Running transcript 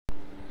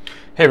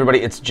Hey everybody,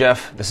 it's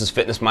Jeff. This is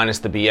Fitness Minus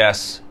the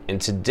BS, and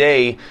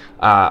today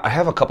I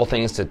have a couple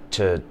things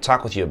to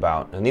talk with you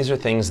about, and these are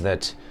things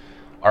that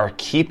are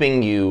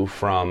keeping you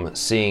from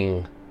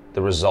seeing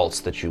the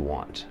results that you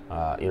want.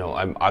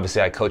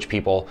 I coach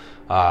people.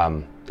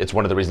 It's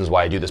one of the reasons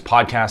why I do this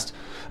podcast,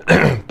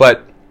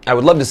 but I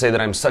would love to say that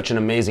I'm such an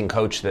amazing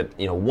coach that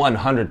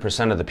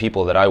 100% of the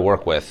people that I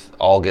work with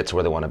all get to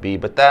where they want to be,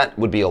 but that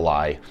would be a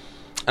lie.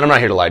 And I'm not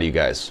here to lie to you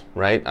guys,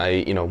 right?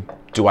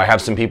 Do I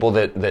have some people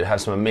that have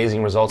some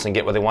amazing results and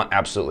get what they want?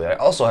 Absolutely. I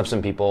also have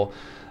some people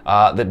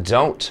that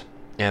don't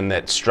and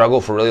that struggle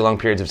for really long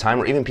periods of time,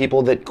 or even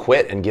people that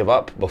quit and give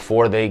up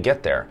before they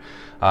get there.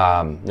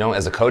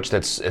 As a coach,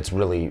 it's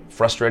really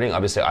frustrating.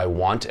 Obviously, I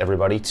want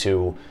everybody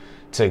to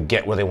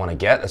get where they want to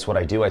get. That's what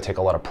I do. I take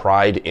a lot of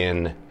pride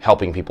in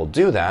helping people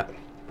do that.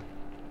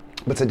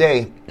 But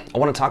today, I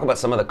want to talk about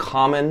some of the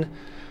common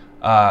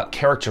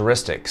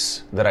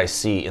characteristics that I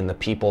see in the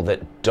people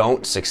that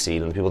don't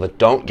succeed and the people that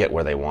don't get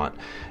where they want.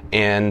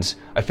 And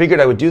I figured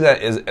I would do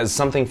that as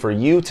something for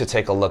you to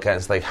take a look at.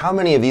 It's like, how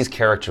many of these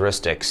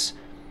characteristics,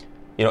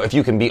 if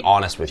you can be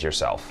honest with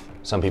yourself,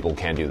 some people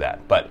can't do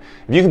that, but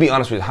if you can be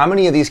honest with how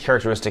many of these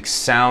characteristics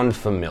sound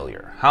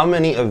familiar? How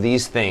many of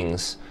these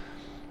things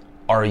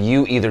are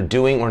you either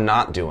doing or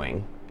not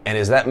doing? And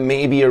is that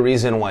maybe a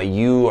reason why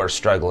you are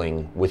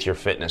struggling with your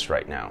fitness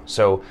right now?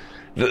 So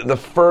the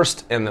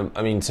first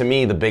and to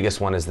me, the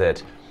biggest one is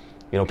that,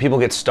 people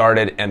get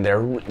started and they're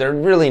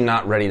really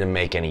not ready to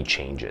make any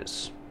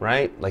changes,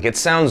 right? Like, it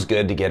sounds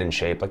good to get in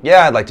shape. Like,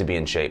 yeah, I'd like to be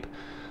in shape,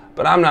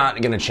 but I'm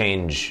not going to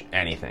change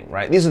anything,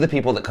 right? These are the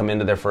people that come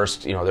into their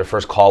first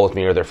call with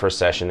me or their first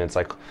session. It's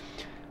like,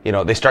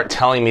 they start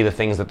telling me the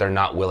things that they're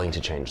not willing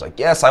to change. Like,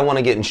 yes, I want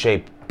to get in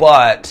shape,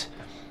 but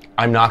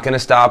I'm not going to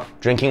stop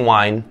drinking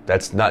wine.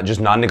 That's not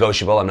just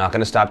non-negotiable. I'm not going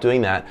to stop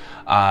doing that.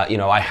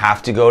 I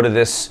have to go to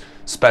this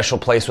special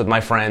place with my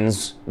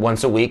friends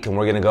once a week, and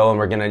we're going to go and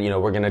we're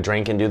going to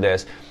drink and do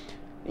this.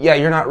 Yeah,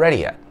 you're not ready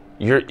yet.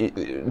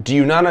 Do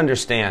you not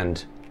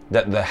understand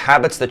that the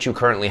habits that you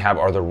currently have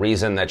are the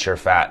reason that you're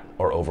fat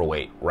or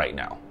overweight right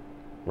now,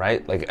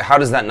 right? Like, how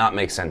does that not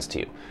make sense to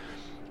you?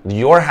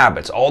 Your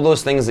habits, all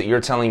those things that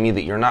you're telling me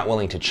that you're not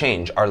willing to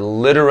change, are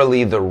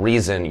literally the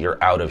reason you're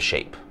out of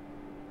shape,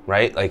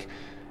 right? Like,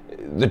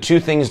 the two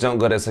things don't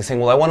go. It's like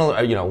saying, well,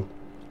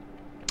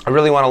 I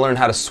really want to learn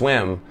how to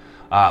swim,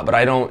 but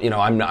I don't,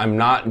 I'm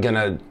not going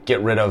to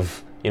get rid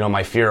of,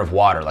 my fear of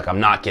water. Like, I'm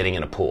not getting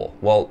in a pool.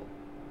 Well,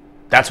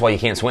 that's why you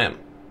can't swim,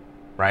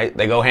 right?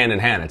 They go hand in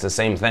hand. It's the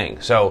same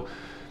thing. So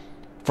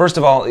first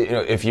of all,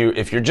 if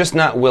you're just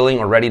not willing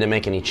or ready to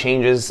make any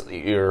changes,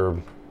 you're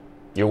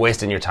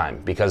wasting your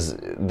time, because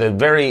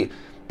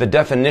the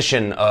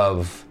definition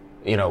of,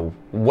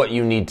 what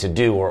you need to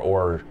do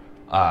or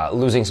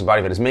losing some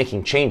body fat is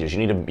making changes.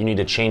 You need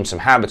to change some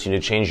habits. You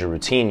need to change your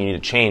routine. You need to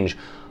change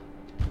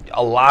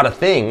a lot of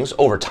things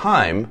over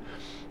time,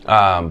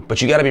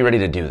 but you got to be ready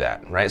to do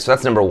that, right? So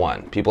that's number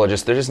one. People they're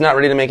just not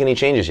ready to make any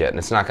changes yet, and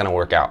it's not going to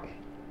work out.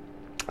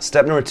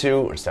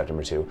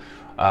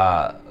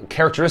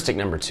 Characteristic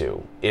number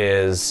two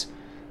is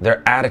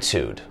their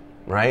attitude,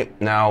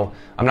 right? Now,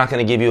 I'm not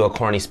going to give you a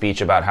corny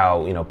speech about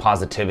how,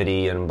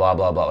 positivity and blah,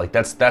 blah, blah. Like,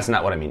 that's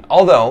not what I mean.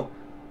 Although,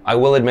 I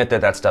will admit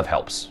that stuff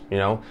helps,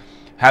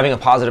 Having a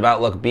positive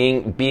outlook,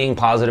 being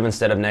positive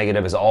instead of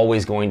negative is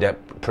always going to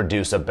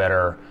produce a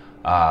better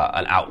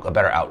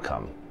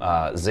outcome.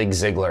 Zig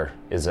Ziglar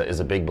is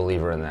a big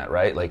believer in that,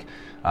 right? Like,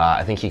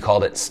 I think he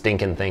called it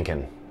stinking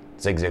thinking.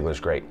 Zig Ziglar's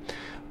great.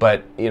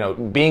 But,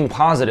 being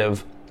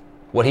positive,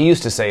 what he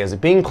used to say is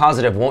that being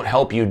positive won't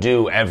help you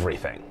do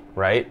everything,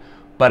 right?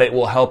 But it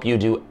will help you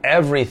do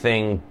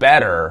everything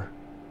better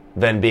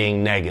than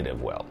being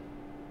negative will,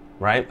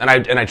 right? And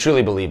I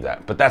truly believe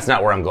that, but that's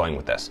not where I'm going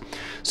with this.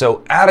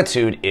 So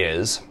attitude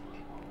is,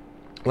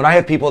 when I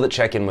have people that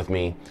check in with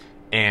me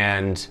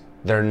and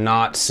they're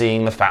not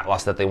seeing the fat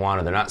loss that they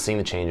want, or they're not seeing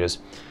the changes,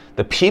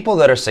 the people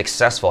that are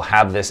successful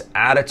have this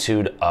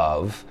attitude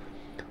of,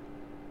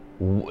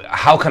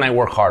 how can I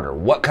work harder?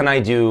 What can I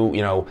do?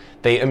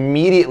 They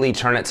immediately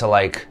turn it to,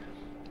 like,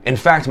 in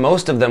fact,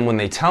 most of them, when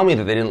they tell me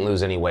that they didn't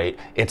lose any weight,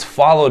 it's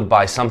followed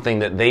by something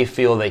that they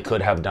feel they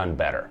could have done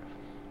better.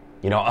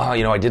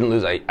 I didn't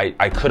lose,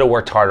 I could have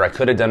worked harder, I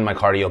could have done my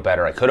cardio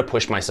better, I could have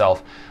pushed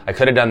myself, I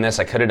could have done this,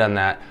 I could have done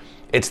that.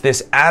 It's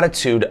this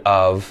attitude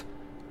of,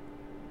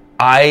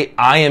 I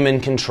am in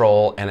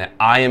control, and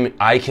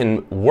I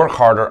can work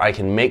harder, I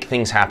can make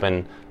things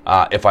happen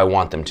if I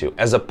want them to,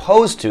 as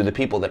opposed to the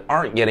people that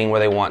aren't getting where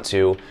they want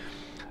to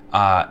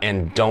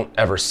and don't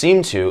ever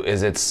seem to.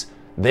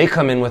 They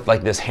come in with,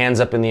 like, this hands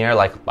up in the air,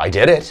 like, I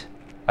did it,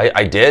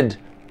 I did.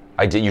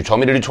 You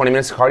told me to do 20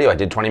 minutes of cardio, I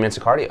did 20 minutes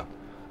of cardio.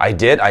 I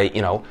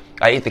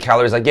ate the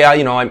calories. Like, yeah,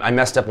 I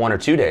messed up 1 or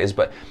 2 days,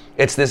 but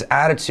it's this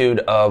attitude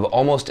of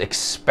almost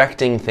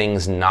expecting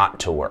things not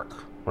to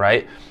work,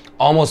 right?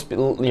 Almost,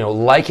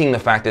 liking the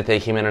fact that they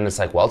came in and it's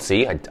like, well,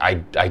 see, I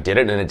did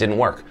it and it didn't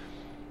work.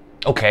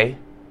 Okay,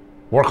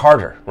 work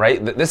harder,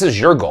 right? This is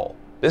your goal.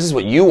 This is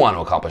what you want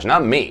to accomplish,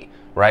 not me,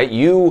 right?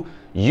 You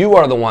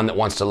are the one that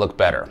wants to look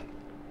better.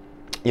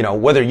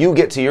 whether you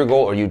get to your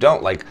goal or you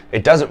don't, like,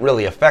 it doesn't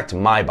really affect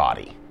my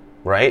body,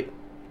 right?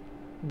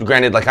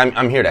 Granted, like,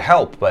 I'm here to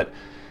help, but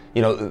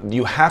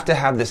you have to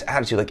have this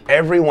attitude. Like,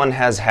 everyone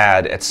has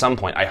had at some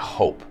point,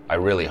 I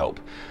really hope,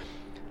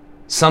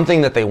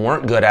 something that they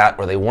weren't good at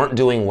or they weren't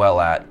doing well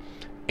at,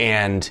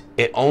 and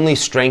it only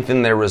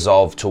strengthened their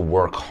resolve to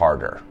work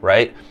harder,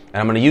 right? And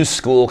I'm going to use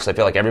school because I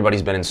feel like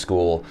everybody's been in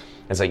school.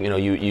 It's like,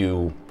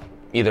 you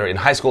either in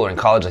high school or in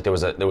college, like there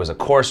was a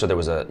course or there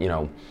was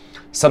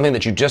something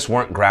that you just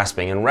weren't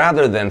grasping, and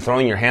rather than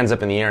throwing your hands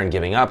up in the air and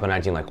giving up and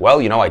acting like, well,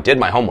 I did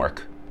my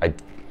homework.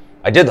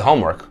 I did the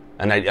homework,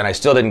 and I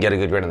still didn't get a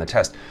good grade on the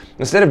test.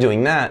 Instead of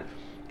doing that,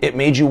 it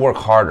made you work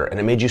harder, and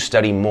it made you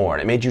study more,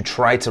 and it made you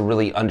try to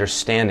really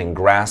understand and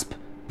grasp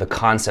the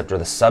concept or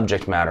the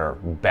subject matter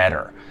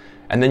better.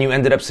 And then you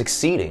ended up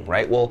succeeding,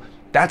 right? Well,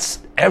 that's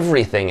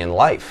everything in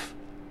life.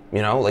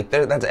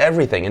 That's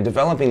everything. And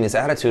developing this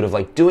attitude of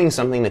like doing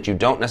something that you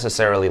don't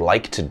necessarily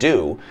like to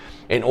do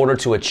in order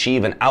to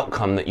achieve an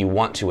outcome that you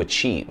want to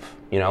achieve.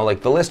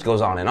 Like the list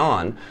goes on and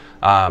on.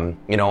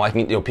 I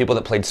think, people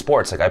that played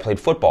sports, like I played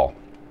football,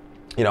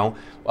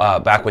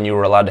 back when you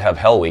were allowed to have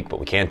Hell Week, but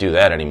we can't do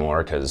that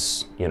anymore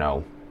because,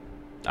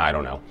 I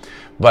don't know.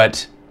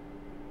 But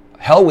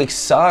Hell Week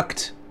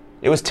sucked.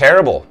 It was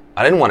terrible.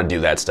 I didn't want to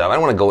do that stuff. I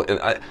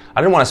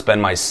didn't want to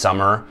spend my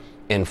summer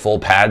in full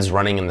pads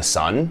running in the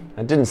sun.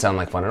 That didn't sound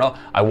like fun at all.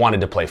 I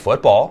wanted to play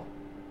football.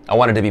 I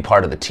wanted to be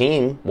part of the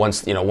team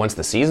once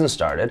the season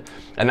started.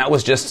 And that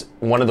was just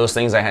one of those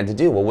things I had to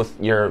do. Well, with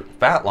your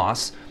fat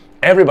loss,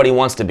 everybody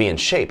wants to be in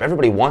shape.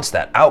 Everybody wants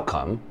that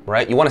outcome,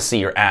 right? You want to see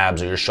your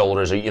abs or your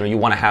shoulders, or you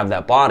want to have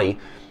that body.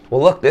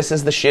 Well, look, this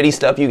is the shitty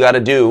stuff you got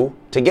to do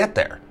to get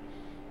there.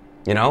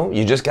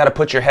 You just got to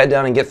put your head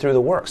down and get through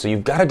the work. So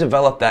you've got to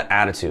develop that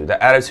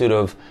attitude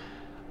of,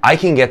 I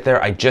can get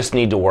there, I just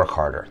need to work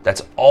harder.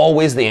 That's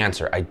always the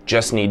answer. I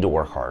just need to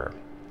work harder.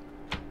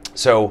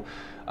 So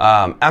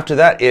after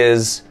that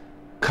is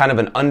kind of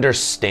an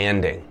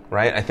understanding,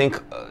 right? I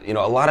think, a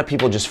lot of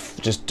people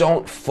just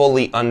don't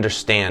fully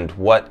understand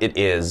what it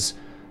is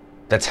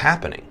that's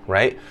happening,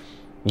 right?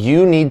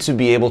 You need to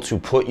be able to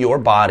put your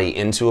body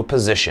into a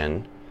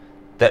position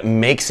that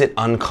makes it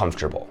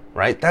uncomfortable,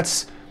 right?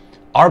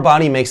 Our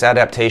body makes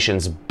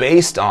adaptations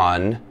based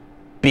on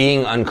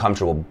being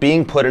uncomfortable,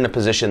 being put in a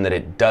position that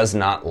it does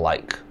not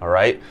like, all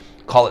right?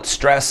 Call it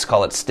stress,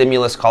 call it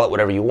stimulus, call it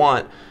whatever you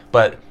want,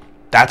 but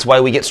that's why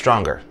we get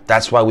stronger.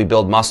 That's why we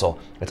build muscle.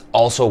 It's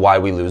also why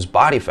we lose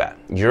body fat.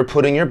 You're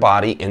putting your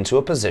body into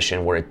a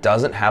position where it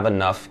doesn't have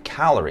enough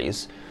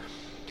calories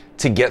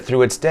to get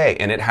through its day,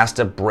 and it has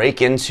to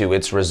break into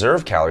its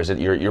reserve calories,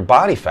 your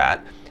body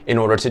fat, in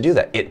order to do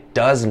that. It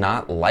does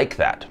not like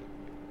that.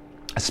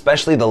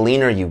 Especially the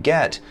leaner you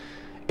get,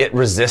 it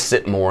resists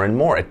it more and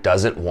more. It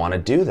doesn't want to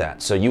do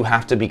that. So you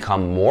have to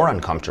become more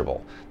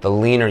uncomfortable. The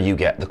leaner you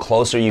get, the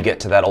closer you get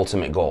to that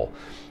ultimate goal.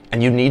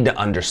 And you need to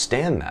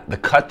understand that. The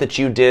cut that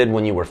you did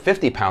when you were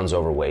 50 pounds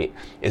overweight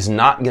is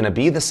not going to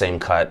be the same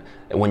cut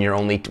when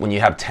you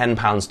have 10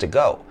 pounds to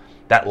go.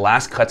 That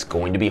last cut's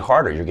going to be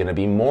harder. You're going to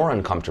be more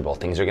uncomfortable.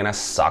 Things are going to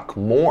suck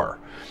more.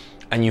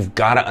 And you've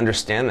got to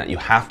understand that. You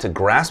have to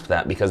grasp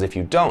that, because if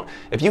you don't,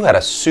 if you had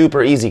a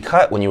super easy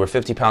cut when you were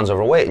 50 pounds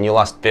overweight and you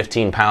lost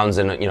 15 pounds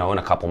in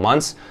a couple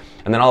months,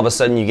 and then all of a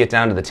sudden you get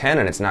down to the 10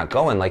 and it's not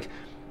going, like,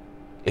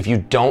 if you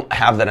don't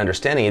have that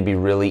understanding, it'd be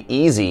really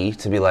easy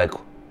to be like,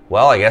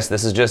 well, I guess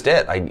this is just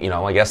it. I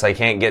guess I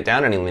can't get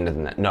down any leaner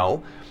than that.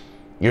 No,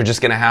 you're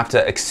just going to have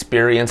to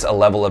experience a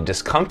level of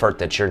discomfort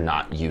that you're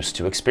not used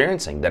to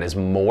experiencing. That is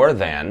more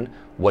than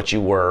what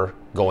you were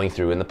going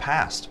through in the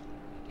past.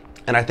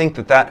 And I think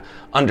that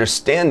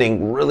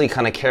understanding really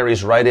kind of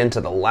carries right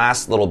into the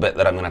last little bit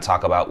that I'm going to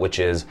talk about, which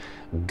is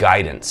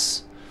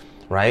guidance,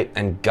 right?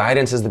 And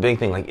guidance is the big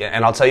thing.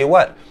 And I'll tell you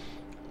what,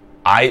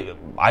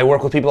 I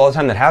work with people all the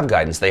time that have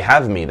guidance. They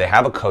have me. They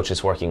have a coach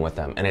that's working with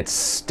them. And it's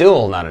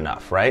still not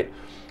enough, right?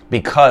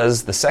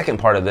 Because the second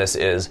part of this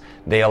is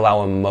they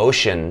allow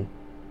emotion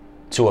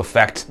to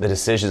affect the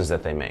decisions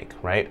that they make,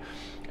 right?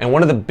 And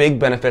one of the big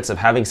benefits of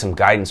having some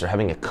guidance or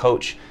having a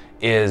coach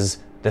is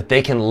that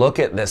they can look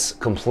at this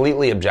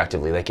completely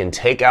objectively. They can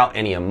take out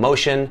any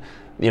emotion.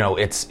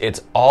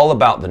 It's all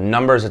about the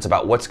numbers. It's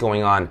about what's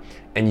going on.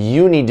 And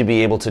you need to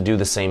be able to do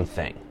the same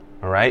thing,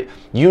 all right?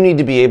 You need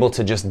to be able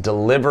to just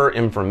deliver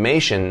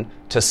information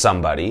to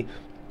somebody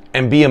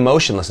and be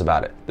emotionless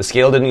about it. The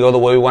scale didn't go the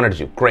way we wanted it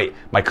to. Great.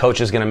 My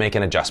coach is going to make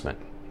an adjustment.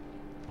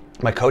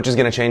 My coach is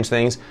going to change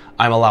things.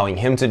 I'm allowing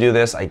him to do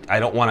this. I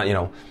don't want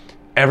to,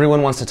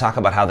 everyone wants to talk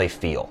about how they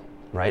feel,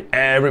 right?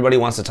 Everybody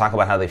wants to talk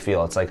about how they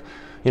feel. It's like,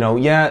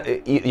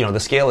 the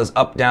scale is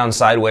up, down,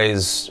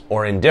 sideways,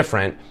 or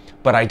indifferent,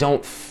 but I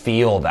don't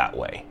feel that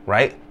way,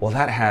 right? Well,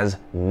 that has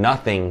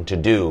nothing to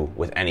do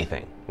with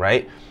anything,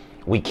 right?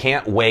 We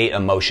can't weigh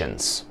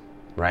emotions,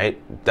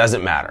 right?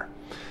 Doesn't matter.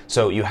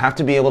 So you have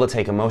to be able to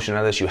take emotion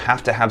out of this. You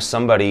have to have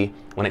somebody,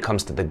 when it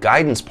comes to the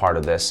guidance part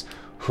of this,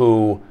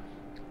 who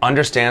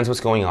understands what's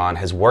going on,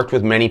 has worked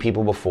with many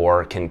people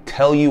before, can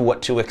tell you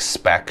what to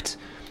expect.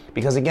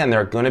 Because again,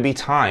 there are going to be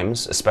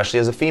times, especially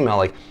as a female,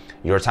 like,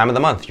 your time of the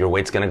month, your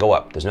weight's going to go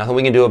up. There's nothing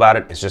we can do about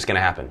it. It's just going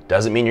to happen.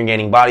 Doesn't mean you're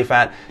gaining body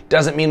fat.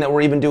 Doesn't mean that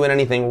we're even doing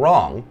anything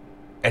wrong.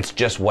 It's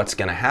just what's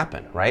going to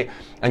happen, right?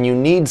 And you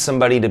need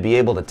somebody to be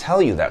able to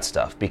tell you that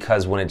stuff,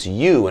 because when it's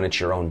you and it's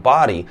your own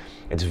body,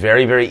 it's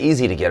very, very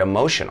easy to get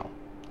emotional.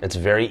 It's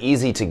very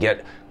easy to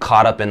get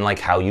caught up in like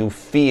how you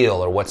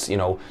feel or what's,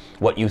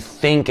 what you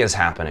think is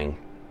happening.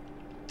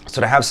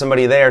 So to have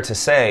somebody there to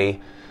say,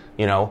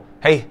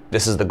 hey,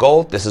 this is the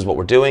goal, this is what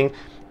we're doing.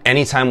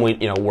 Anytime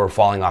we're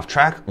falling off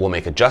track, we'll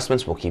make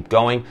adjustments, we'll keep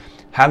going.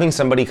 Having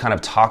somebody kind of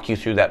talk you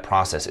through that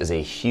process is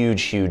a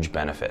huge, huge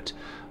benefit.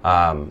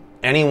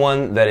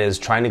 Anyone that is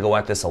trying to go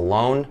at this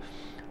alone,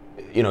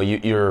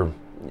 you're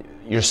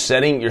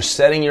setting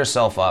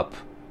yourself up,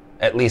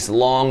 at least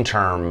long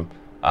term,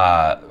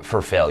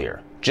 for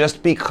failure.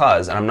 Just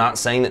because, and I'm not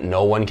saying that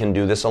no one can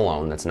do this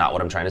alone. That's not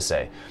what I'm trying to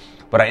say.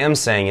 What I am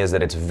saying is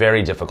that it's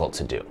very difficult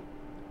to do,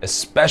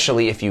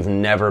 especially if you've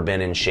never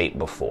been in shape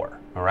before.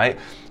 All right,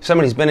 if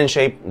somebody's been in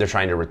shape, they're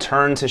trying to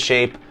return to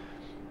shape.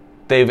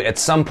 At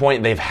some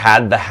point they've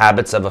had the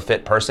habits of a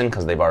fit person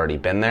because they've already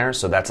been there.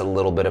 So that's a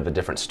little bit of a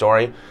different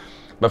story.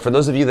 But for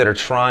those of you that are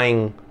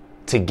trying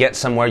to get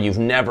somewhere you've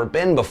never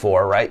been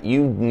before, right?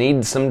 You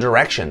need some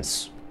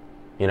directions.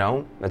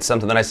 That's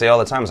something that I say all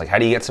the time. It's like, how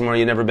do you get somewhere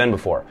you've never been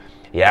before?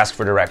 You ask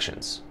for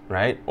directions,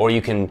 right? Or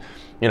you can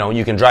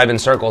drive in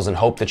circles and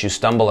hope that you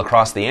stumble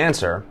across the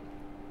answer.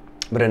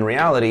 But in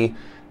reality,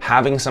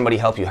 having somebody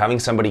help you, having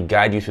somebody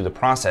guide you through the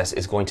process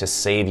is going to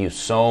save you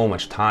so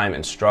much time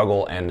and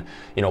struggle and,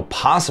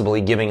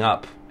 possibly giving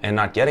up and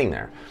not getting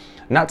there.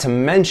 Not to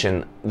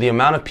mention the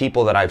amount of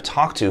people that I've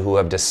talked to who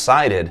have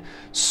decided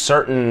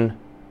certain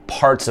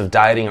parts of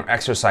dieting or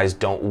exercise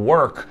don't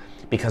work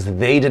because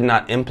they did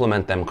not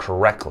implement them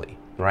correctly,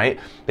 right?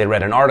 They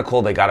read an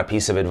article, they got a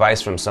piece of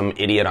advice from some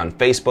idiot on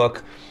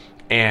Facebook,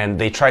 and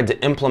they tried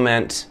to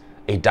implement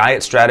a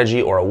diet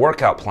strategy or a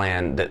workout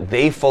plan that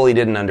they fully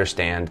didn't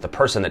understand, the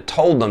person that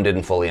told them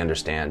didn't fully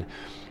understand,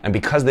 and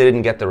because they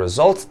didn't get the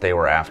results they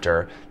were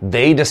after,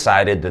 they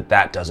decided that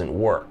that doesn't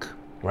work,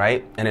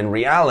 right? And in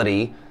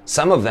reality,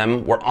 some of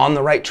them were on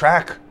the right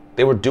track.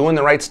 They were doing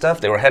the right stuff,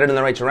 they were headed in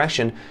the right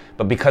direction,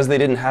 but because they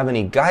didn't have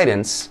any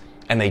guidance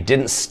and they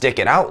didn't stick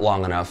it out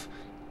long enough,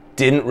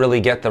 didn't really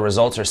get the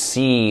results or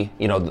see,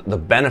 the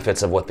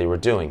benefits of what they were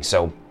doing.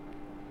 So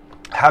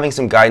having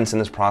some guidance in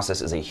this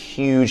process is a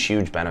huge,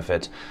 huge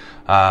benefit.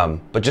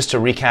 But just to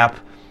recap,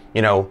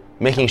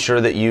 making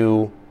sure that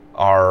you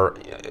are,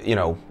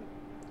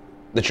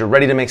 that you're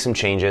ready to make some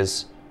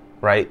changes,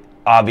 right?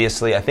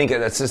 Obviously, I think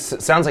it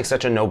sounds like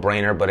such a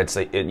no-brainer, but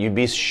you'd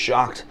be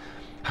shocked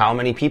how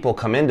many people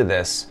come into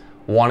this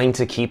wanting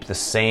to keep the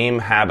same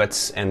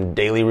habits and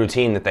daily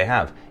routine that they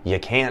have. You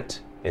can't.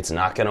 It's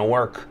not going to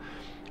work.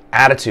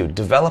 Attitude.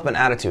 Develop an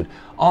attitude.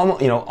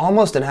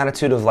 Almost an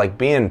attitude of like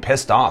being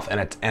pissed off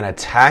and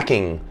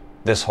attacking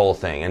this whole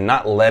thing and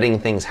not letting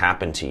things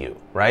happen to you,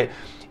 right?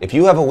 If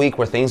you have a week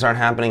where things aren't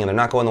happening and they're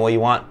not going the way you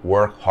want,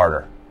 work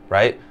harder,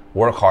 right?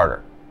 Work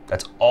harder.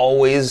 That's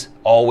always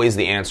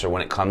the answer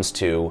when it comes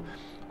to,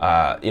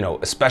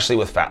 especially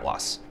with fat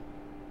loss.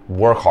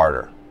 Work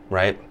harder,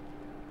 right?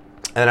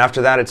 And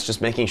after that, it's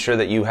just making sure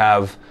that you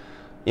have,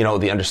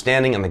 the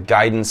understanding and the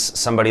guidance,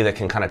 somebody that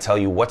can kind of tell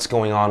you what's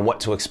going on, what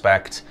to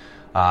expect,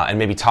 and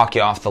maybe talk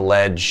you off the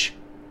ledge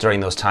during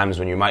those times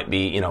when you might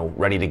be,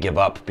 ready to give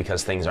up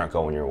because things aren't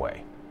going your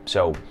way.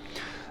 So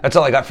that's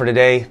all I got for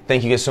today.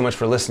 Thank you guys so much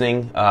for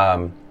listening.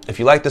 If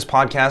you like this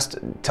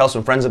podcast, tell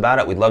some friends about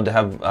it. We'd love to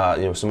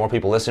have some more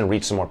people listen,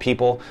 reach some more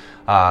people,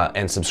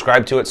 and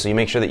subscribe to it so you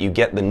make sure that you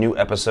get the new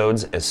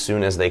episodes as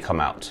soon as they come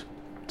out.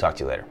 Talk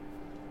to you later.